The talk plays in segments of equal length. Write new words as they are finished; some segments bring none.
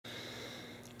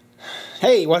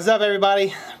Hey, what's up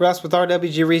everybody? Russ with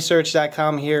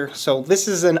RWGresearch.com here. So this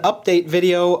is an update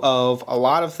video of a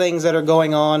lot of things that are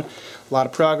going on, a lot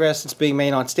of progress that's being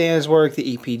made on standards work,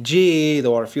 the EPG,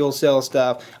 the water fuel cell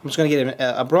stuff. I'm just going to get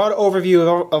a broad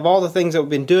overview of all the things that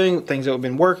we've been doing, things that we've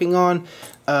been working on,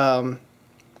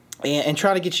 and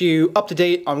try to get you up to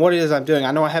date on what it is I'm doing.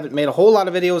 I know I haven't made a whole lot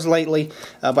of videos lately,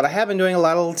 but I have been doing a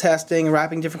lot of little testing,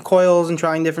 wrapping different coils and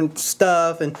trying different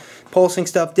stuff and pulsing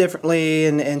stuff differently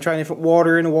and trying different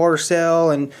water in a water cell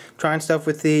and trying stuff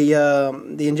with the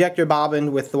injector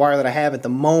bobbin with the wire that I have at the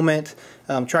moment.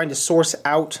 Trying to source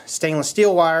out stainless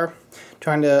steel wire.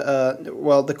 Trying to,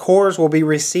 well, the cores will be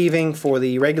receiving for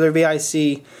the regular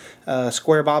VIC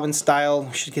square bobbin style.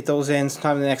 We should get those in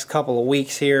sometime in the next couple of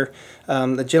weeks here.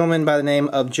 The gentleman by the name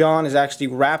of John is actually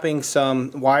wrapping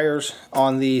some wires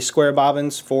on the square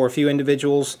bobbins for a few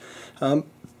individuals.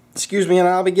 Excuse me, and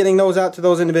I'll be getting those out to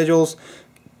those individuals.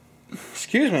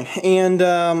 Excuse me. And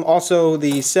also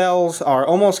the cells are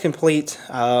almost complete.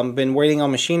 Been waiting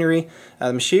on machinery.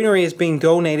 The machinery is being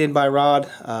donated by Rod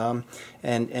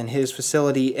and his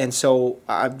facility, and so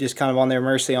I'm just kind of on their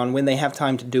mercy on when they have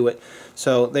time to do it.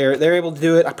 So they're able to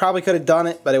do it. I probably could have done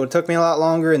it, but it would have took me a lot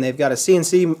longer, and they've got a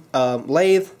CNC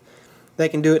lathe. They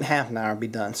can do it in half an hour and be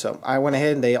done. So I went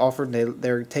ahead and they offered,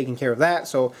 they're taking care of that.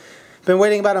 So been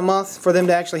waiting about a month for them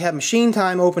to actually have machine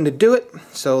time open to do it.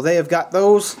 So they have got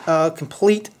those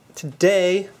complete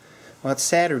today. Well, it's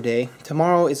Saturday.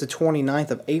 Tomorrow is the 29th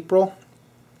of April.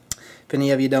 If any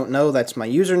of you don't know, that's my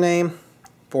username,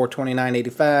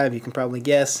 42985. You can probably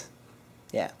guess.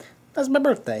 Yeah, that's my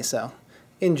birthday, so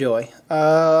enjoy.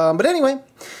 But anyway,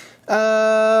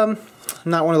 I'm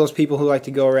not one of those people who like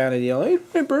to go around and yell,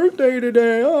 "It's my birthday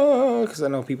today," because I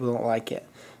know people don't like it.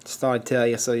 Just thought I'd tell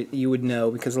you so you would know,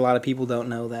 because a lot of people don't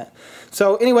know that.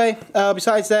 So anyway,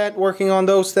 besides that, working on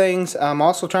those things. I'm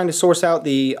also trying to source out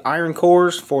the iron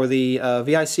cores for the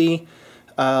VIC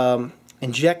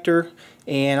injector,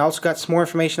 and I also got some more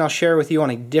information I'll share with you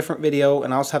on a different video.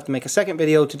 And I also have to make a second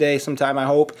video today sometime, I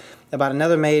hope, about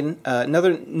another man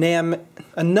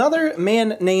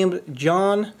named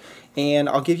John. And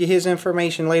I'll give you his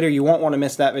information later. You won't want to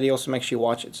miss that video, so make sure you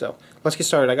watch it. So let's get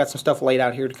started. I got some stuff laid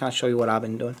out here to kind of show you what I've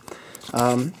been doing.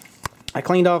 I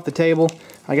cleaned off the table.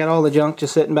 I got all the junk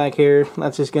just sitting back here.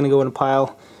 That's just going to go in a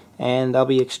pile, and I'll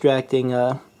be extracting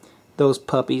those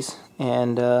puppies.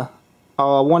 And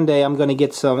one day I'm going to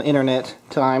get some internet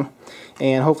time,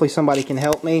 and hopefully somebody can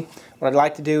help me. What I'd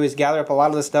like to do is gather up a lot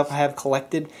of the stuff I have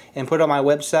collected and put it on my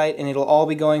website, and it'll all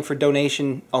be going for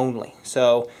donation only.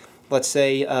 So let's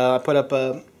say I put up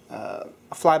a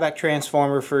flyback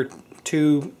transformer for $2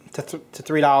 to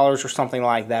 $3 or something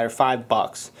like that, or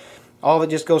 $5. All of it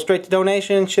just goes straight to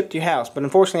donation, shipped to your house. But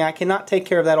unfortunately, I cannot take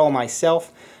care of that all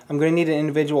myself. I'm going to need an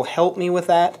individual help me with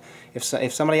that.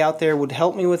 If somebody out there would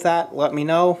help me with that, let me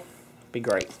know. It'd be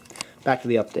great. Back to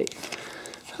the update.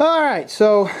 Alright,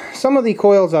 so some of the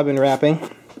coils I've been wrapping.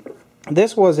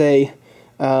 This was a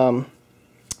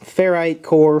ferrite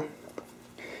core,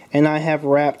 and I have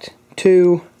wrapped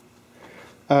two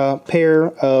pair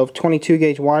of 22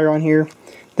 gauge wire on here.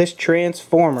 This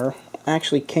transformer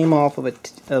actually came off of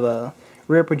a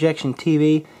rear projection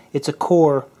TV. It's a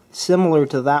core similar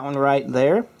to that one right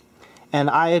there, and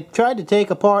I had tried to take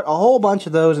apart a whole bunch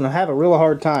of those, and I have a real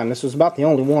hard time. This was about the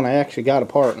only one I actually got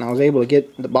apart, and I was able to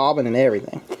get the bobbin and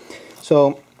everything.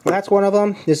 So that's one of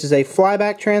them. This is a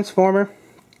flyback transformer,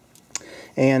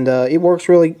 and it works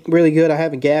really good. I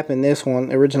have a gap in this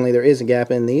one. Originally there is a gap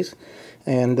in these,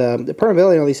 and the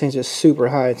permeability on these things is super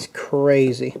high. It's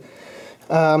crazy.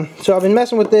 So I've been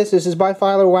messing with this. This is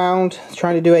bifilar wound,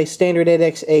 trying to do a standard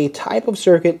 8XA type of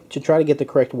circuit to try to get the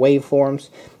correct waveforms.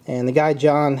 And the guy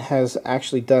John has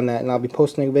actually done that, and I'll be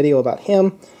posting a video about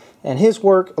him and his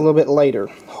work a little bit later,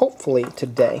 hopefully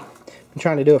today. I'm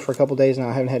trying to do it for a couple days now.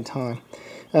 I haven't had time.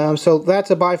 So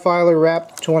that's a bifilar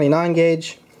wrapped 29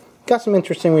 gauge. Got some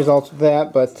interesting results with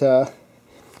that, but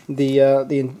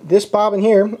this bobbin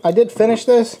here, I did finish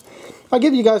this. I'll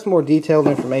give you guys more detailed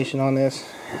information on this,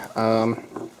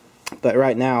 but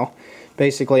right now,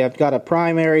 basically, I've got a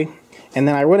primary, and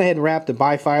then I went ahead and wrapped a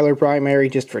bifilar primary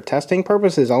just for testing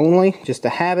purposes only, just to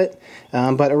have it.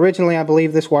 But originally, I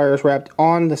believe this wire is wrapped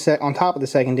on top of the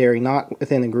secondary, not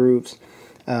within the grooves.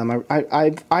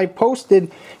 I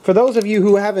posted, for those of you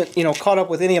who haven't caught up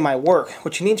with any of my work,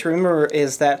 what you need to remember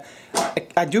is that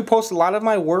I do post a lot of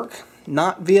my work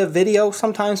not via video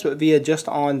sometimes, but via just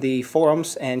on the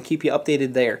forums, and keep you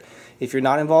updated there. If you're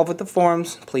not involved with the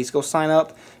forums, please go sign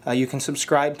up. You can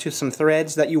subscribe to some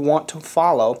threads that you want to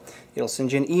follow. It'll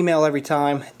send you an email every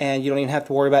time, and you don't even have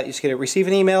to worry about it. You just get to receive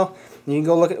an email, You can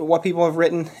go look at what people have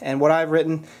written and what I've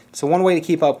written. So one way to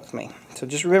keep up with me. So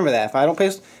just remember that. If I don't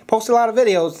post a lot of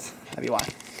videos, that'd be why.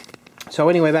 So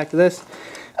anyway, back to this.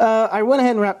 I went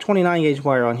ahead and wrapped 29 gauge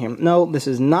wire on here. No, this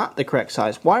is not the correct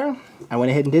size wire. I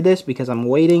went ahead and did this because I'm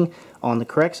waiting on the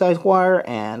correct size wire,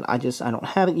 and I don't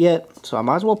have it yet, so I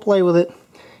might as well play with it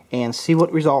and see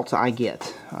what results I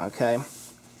get. Okay.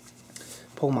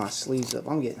 Pull my sleeves up.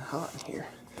 I'm getting hot in here.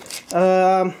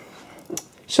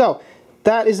 So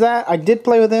that is that. I did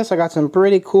play with this. I got some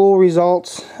pretty cool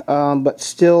results, but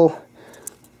still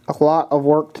a lot of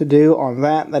work to do on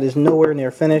that. That is nowhere near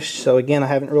finished. So again, I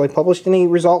haven't really published any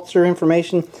results or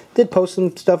information. Did post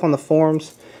some stuff on the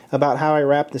forums about how I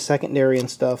wrapped the secondary and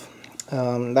stuff.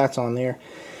 That's on there.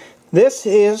 This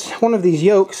is one of these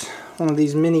yokes, one of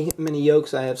these mini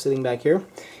yokes I have sitting back here.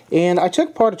 And I took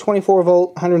apart a 24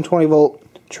 volt, 120 volt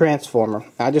transformer.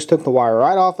 I just took the wire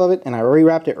right off of it and I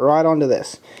rewrapped it right onto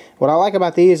this. What I like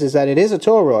about these is that it is a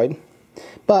toroid,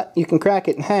 but you can crack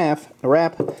it in half,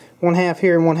 wrap one half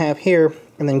here and one half here,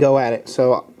 and then go at it.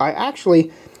 So I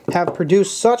actually have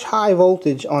produced such high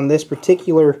voltage on this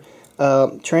particular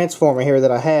transformer here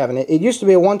that I have, and it used to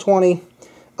be a 120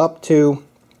 up to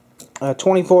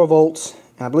 24 volts,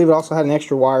 and I believe it also had an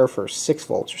extra wire for 6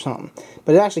 volts or something.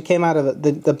 But it actually came out of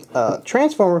the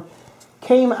transformer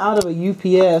came out of a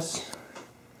UPS,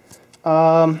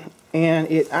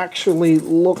 and it actually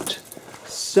looked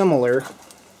similar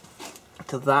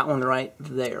to that one right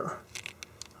there.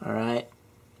 Alright,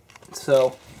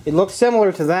 so it looks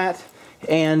similar to that,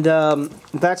 and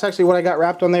that's actually what I got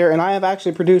wrapped on there. And I have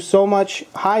actually produced so much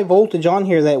high voltage on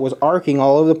here that it was arcing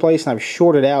all over the place, and I've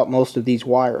shorted out most of these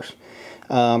wires,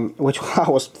 which I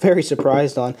was very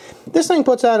surprised on. This thing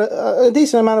puts out a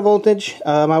decent amount of voltage.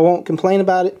 I won't complain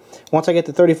about it. Once I get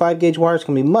the 35 gauge wire, it's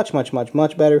going to be much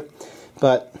better.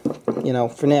 But, you know,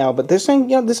 for now. But this thing,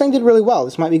 this thing did really well.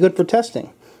 This might be good for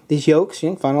testing. These yokes, you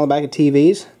can find on the back of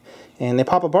TVs, and they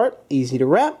pop apart, easy to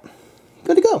wrap,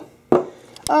 good to go.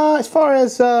 As far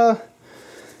as the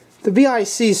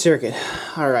VIC circuit,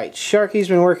 alright, Sharky's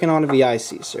been working on a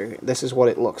VIC circuit. This is what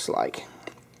it looks like.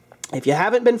 If you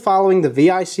haven't been following the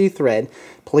VIC thread,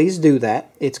 please do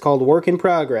that. It's called Work in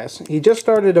Progress. He just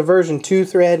started a version 2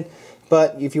 thread,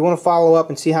 but if you want to follow up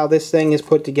and see how this thing is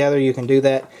put together, you can do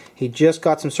that. He just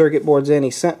got some circuit boards in.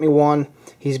 He sent me one.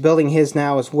 He's building his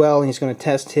now as well, and he's going to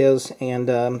test his. And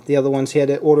the other ones, he had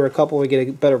to order a couple to get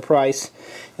a better price,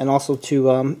 and also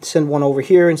to send one over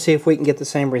here and see if we can get the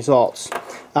same results.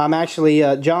 Actually,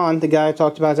 John, the guy I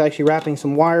talked about, is actually wrapping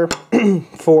some wire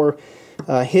for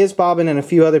his bobbin and a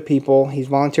few other people. He's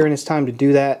volunteering his time to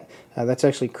do that. That's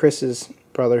actually Chris's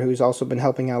brother, who's also been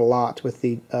helping out a lot with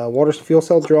the water fuel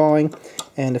cell drawing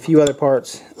and a few other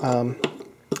parts.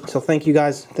 So thank you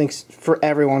guys. Thanks for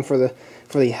everyone for the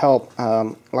help.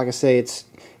 Like I say, it's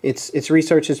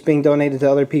research that's being donated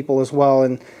to other people as well,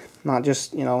 and not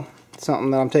just, you know,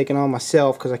 something that I'm taking on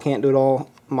myself, because I can't do it all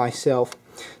myself.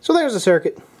 So there's the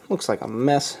circuit. Looks like a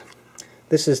mess.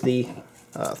 This is the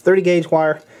 30 gauge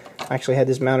wire. I actually had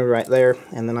this mounted right there,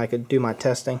 and then I could do my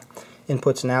testing,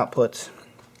 inputs and outputs.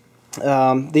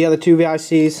 The other two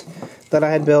VICs that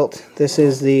I had built, this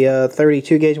is the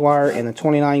 32 gauge wire and the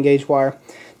 29 gauge wire.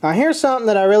 Now here's something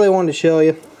that I really wanted to show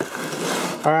you.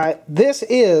 Alright, this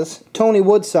is Tony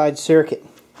Woodside's circuit.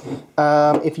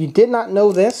 If you did not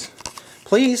know this,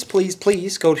 please go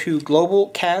to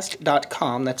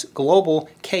globalcast.com. That's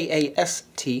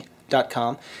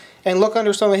globalcast.com. And look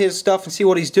under some of his stuff and see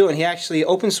what he's doing. He actually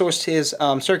open sourced his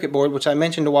circuit board, which I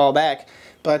mentioned a while back.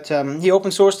 But he open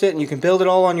sourced it, and you can build it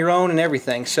all on your own and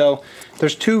everything. So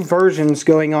there's 2 versions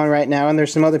going on right now, and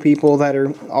there's some other people that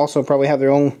are also probably have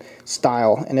their own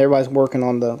style, and everybody's working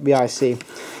on the VIC.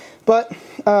 But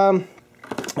a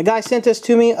guy sent this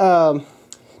to me.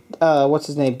 What's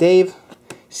his name? Dave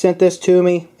sent this to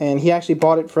me, and he actually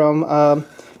bought it from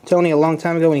Tony a long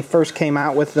time ago when he first came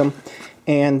out with them.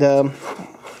 And hold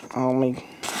on,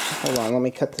 let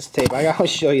me cut this tape. I gotta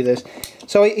show you this.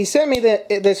 So he sent me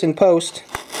this in post,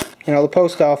 you know, the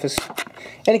post office,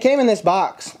 and it came in this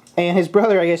box. And his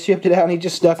brother, I guess, shipped it out, and he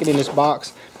just stuck it in this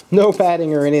box, no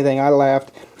padding or anything. I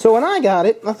laughed. So when I got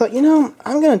it, I thought, you know,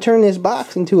 I'm gonna turn this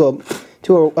box into a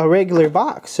regular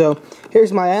box. So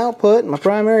here's my output, my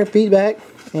primary feedback,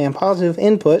 and positive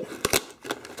input.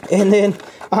 And then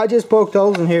I just poked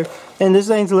holes in here, and this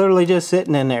thing's literally just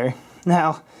sitting in there.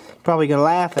 Now, probably gonna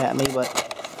laugh at me, but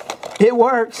it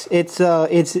works. It's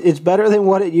better than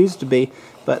what it used to be.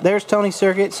 But there's Tony's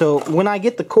circuit. So when I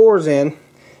get the cores in,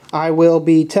 I will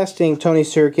be testing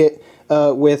Tony's circuit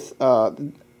with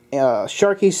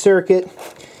Sharky's circuit,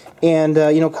 and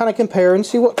you know, kind of compare and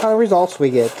see what kind of results we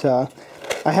get.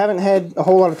 I haven't had a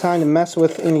whole lot of time to mess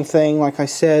with anything, like I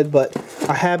said, but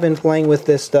I have been playing with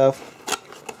this stuff.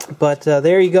 But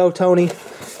there you go, Tony.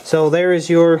 So there is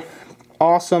your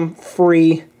awesome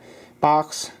free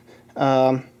box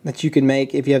that you can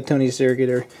make if you have Tony's circuit.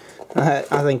 Or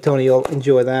I think Tony will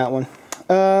enjoy that one.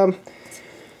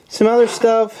 Some other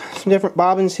stuff, some different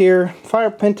bobbins here. Fire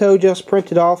Pinto just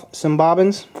printed off some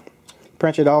bobbins.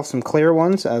 Printed off some clear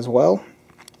ones as well.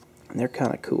 And they're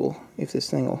kind of cool. If this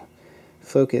thing will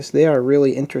focus, they are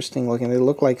really interesting looking. They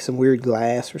look like some weird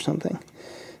glass or something.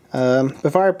 But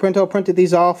Fire Pinto printed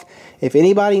these off. If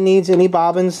anybody needs any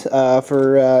bobbins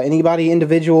for anybody,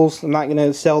 individuals, I'm not going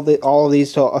to sell all of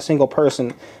these to a single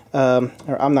person. Or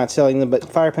I'm not selling them, but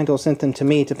Fire Pinto sent them to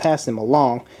me to pass them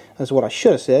along. That's what I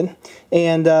should have said.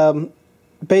 And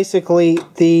basically,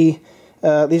 these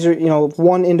are, you know, if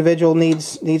one individual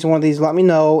needs one of these, let me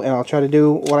know, and I'll try to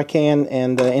do what I can.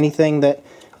 And anything that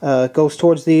goes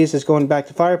towards these is going back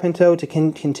to Fire Pinto to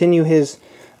continue his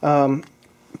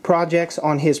projects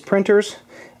on his printers,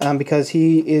 because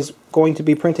he is going to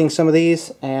be printing some of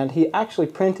these. And he actually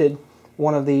printed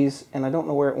one of these, and I don't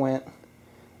know where it went.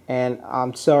 And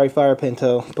I'm sorry, Fire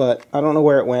Pinto, but I don't know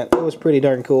where it went. It was pretty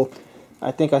darn cool. I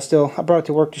think I brought it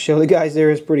to work to show the guys there.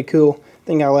 It's pretty cool. I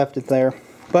think I left it there.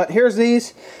 But here's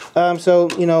these. So,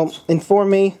 you know,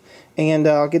 inform me, and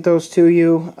I'll get those to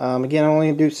you. Again, I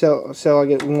only do sell. I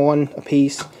get one a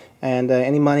piece, and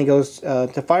any money goes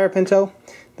to Fire Pinto.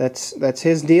 That's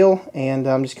his deal, and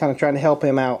I'm just kind of trying to help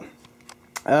him out.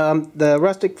 The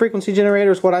rustic frequency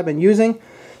generator is what I've been using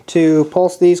to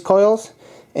pulse these coils,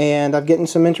 and I'm getting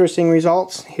some interesting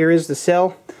results. Here is the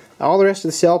cell. All the rest of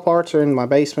the cell parts are in my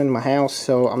basement in my house,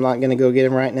 so I'm not going to go get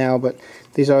them right now, but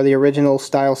these are the original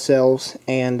style cells.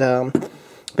 And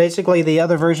basically the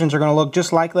other versions are going to look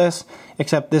just like this,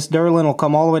 except this Durlin will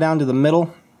come all the way down to the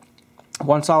middle.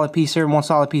 One solid piece here and one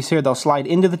solid piece here. They'll slide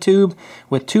into the tube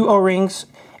with 2 O-rings,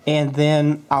 and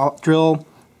then I'll drill,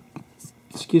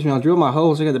 I'll drill my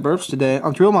holes. I got the burps today.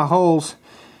 I'll drill my holes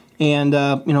and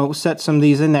you know, set some of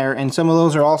these in there, and some of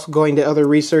those are also going to other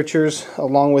researchers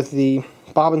along with the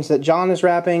bobbins that John is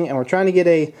wrapping. And we're trying to get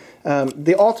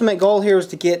the ultimate goal here is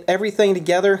to get everything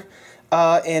together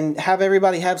and have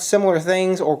everybody have similar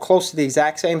things or close to the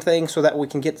exact same thing, so that we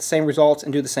can get the same results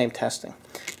and do the same testing.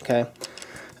 Okay.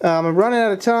 I'm running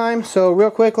out of time, so real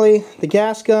quickly, the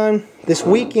gas gun. This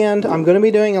weekend, I'm going to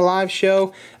be doing a live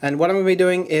show, and what I'm going to be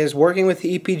doing is working with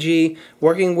the EPG,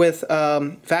 working with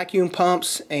vacuum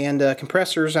pumps and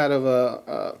compressors out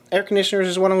of air conditioners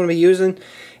is what I'm going to be using,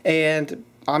 and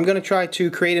I'm going to try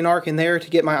to create an arc in there to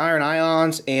get my iron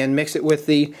ions and mix it with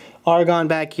the argon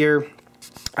back here.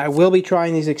 I will be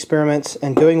trying these experiments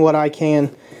and doing what I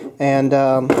can, and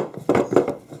the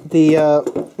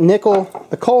nickel,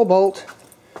 the cobalt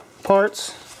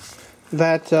parts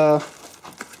that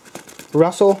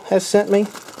Russell has sent me,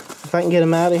 if I can get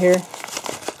them out of here.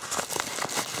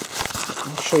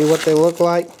 I'll show you what they look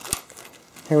like.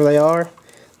 Here they are.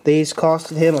 These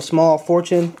costed him a small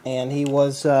fortune, and he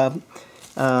was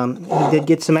he did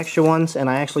get some extra ones, and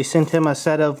I actually sent him a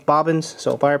set of bobbins,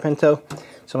 so Fire Pinto.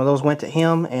 Some of those went to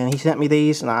him, and he sent me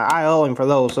these, and I owe him for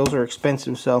those. Those are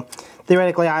expensive, so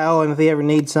theoretically I owe him. If he ever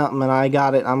needs something and I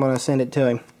got it, I'm going to send it to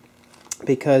him,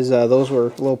 because those were a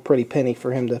little pretty penny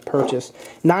for him to purchase.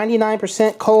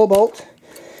 99% cobalt,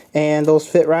 and those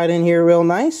fit right in here real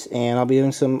nice, and I'll be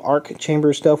doing some arc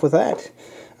chamber stuff with that.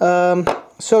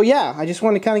 So yeah, I just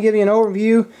wanted to kind of give you an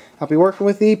overview. I'll be working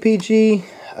with the EPG,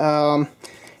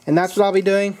 and that's what I'll be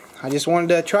doing. I just wanted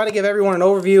to try to give everyone an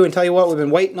overview and tell you what we've been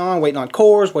waiting on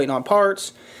cores, waiting on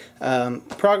parts.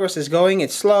 Progress is going,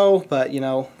 it's slow, but you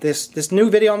know, this new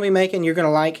video I'm going to be making, you're going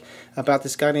to like, about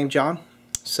this guy named John.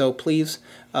 So please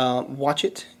watch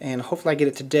it, and hopefully I get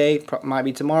it today, might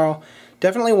be tomorrow.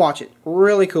 Definitely watch it.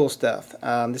 Really cool stuff.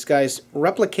 This guy's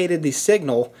replicated the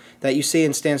signal that you see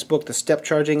in Stan's book, the step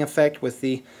charging effect with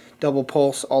the double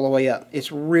pulse all the way up.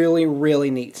 It's really, really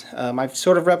neat. I've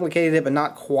sort of replicated it, but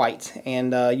not quite.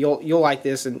 And you'll like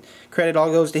this, and credit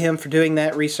all goes to him for doing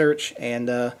that research, and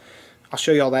I'll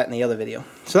show you all that in the other video.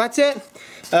 So that's it.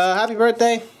 Happy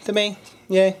birthday to me.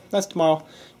 Yay, that's tomorrow.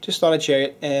 Just thought I'd share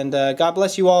it. And God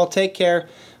bless you all. Take care.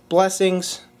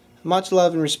 Blessings. Much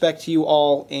love and respect to you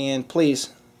all. And please,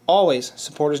 always,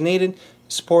 support is needed.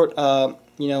 Support,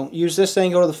 you know, use this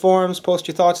thing. Go to the forums. Post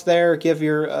your thoughts there. Give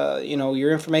your, you know,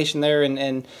 your information there.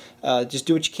 And just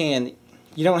do what you can.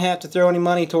 You don't have to throw any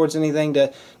money towards anything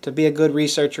to be a good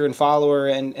researcher and follower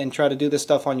and try to do this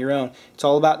stuff on your own. It's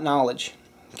all about knowledge.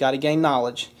 You got to gain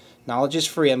knowledge. Knowledge is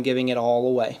free. I'm giving it all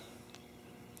away.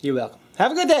 You're welcome.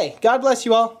 Have a good day. God bless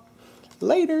you all.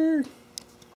 Later.